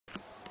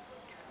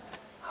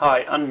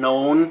Hi,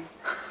 unknown.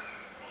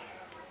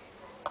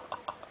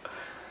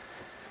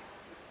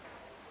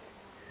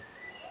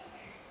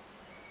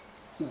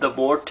 The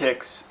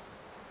vortex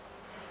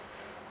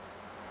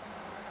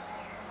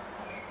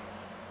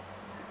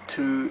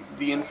to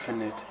the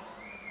infinite.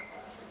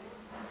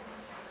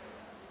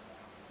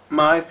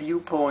 My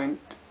viewpoint,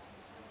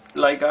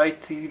 like I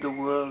see the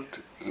world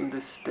in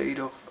this state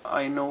of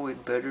I know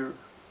it better,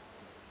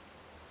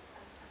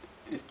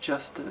 is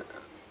just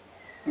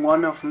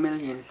one of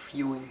million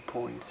viewing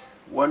points.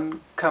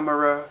 One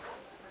camera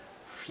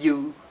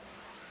view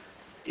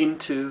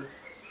into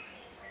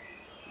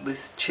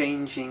this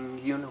changing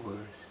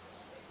universe.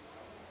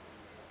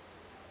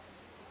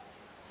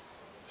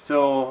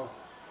 So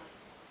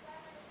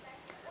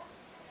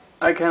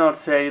I cannot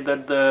say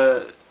that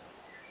the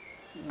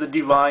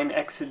divine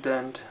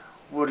accident,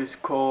 what is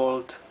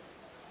called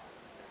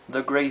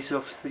the grace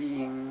of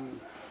seeing,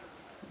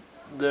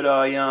 that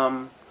I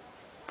am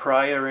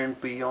prior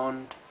and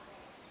beyond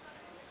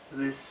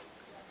this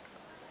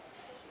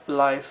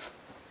life,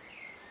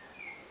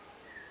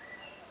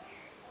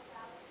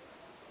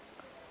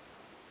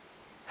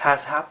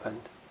 has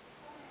happened,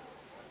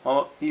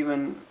 or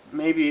even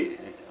maybe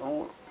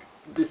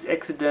this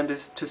accident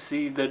is to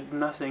see that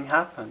nothing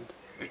happened.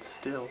 It's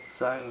still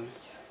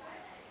silence,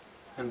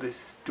 and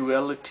this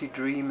duality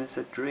dream is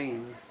a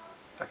dream,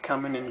 a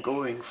coming and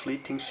going,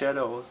 fleeting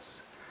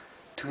shadows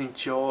to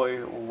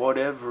enjoy or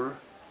whatever.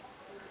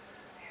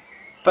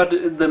 But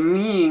the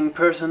meaning,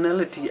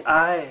 personality,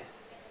 I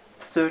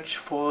search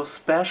for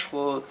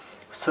special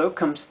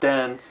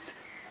circumstance,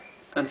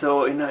 and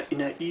so in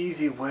a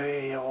easy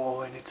way,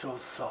 and it's all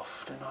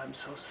soft, and I'm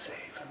so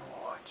safe, and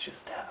it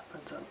just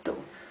happens, and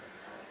don't.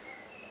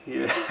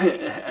 Yeah,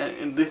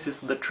 and this is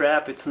the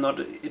trap. It's not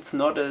a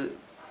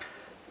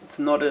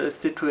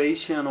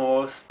situation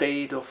or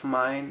state of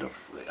mind of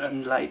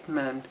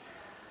enlightenment,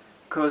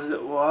 because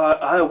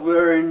I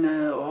were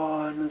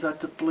in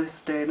such a bliss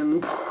state,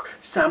 and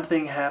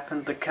something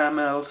happened. The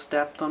camel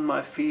stepped on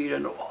my feet,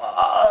 and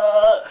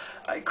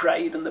I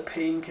cried, and the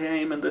pain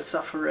came, and the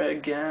sufferer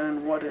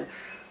again.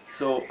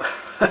 So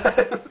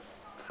and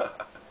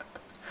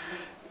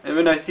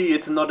when I see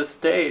it's not a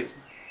state,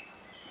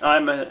 I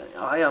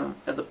am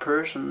as a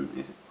person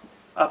is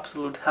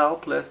absolute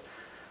helpless.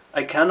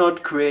 I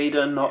cannot create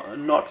a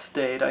not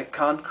state. I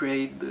can't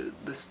create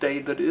the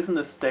state that isn't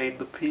a state,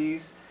 the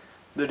peace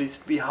that is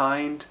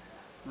behind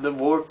the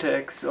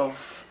vortex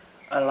of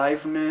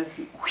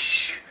aliveness.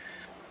 Whoosh.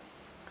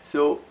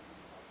 So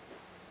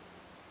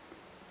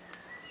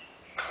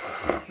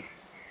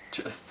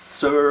just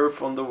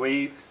surf on the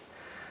waves.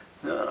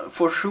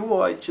 For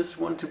sure, I just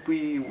want to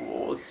be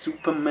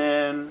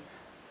Superman,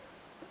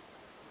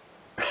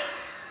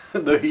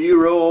 the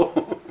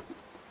hero.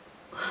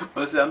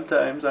 But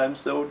sometimes I'm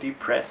so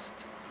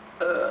depressed,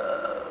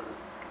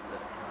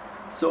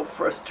 so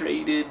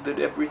frustrated that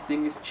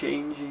everything is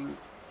changing.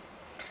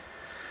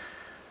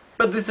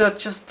 But these are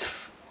just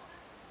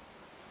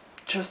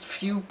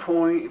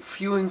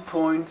viewing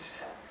points.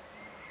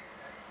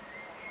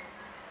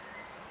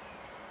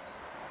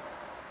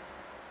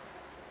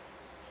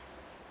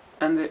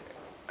 And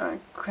I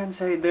can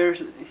say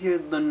there's here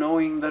the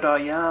knowing that I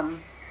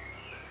am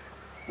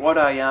what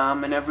I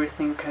am, and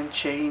everything can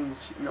change.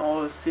 In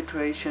all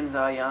situations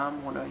I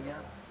am what I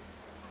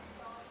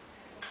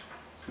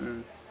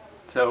am.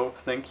 So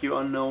thank you,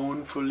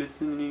 unknown, for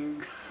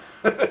listening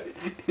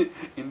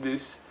in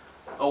this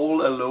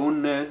all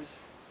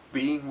aloneness,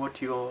 being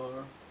what you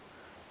are.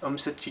 Om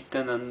Sat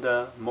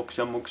Chitananda,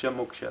 Moksha Moksha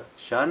Moksha,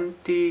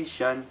 Shanti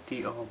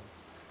Shanti Om.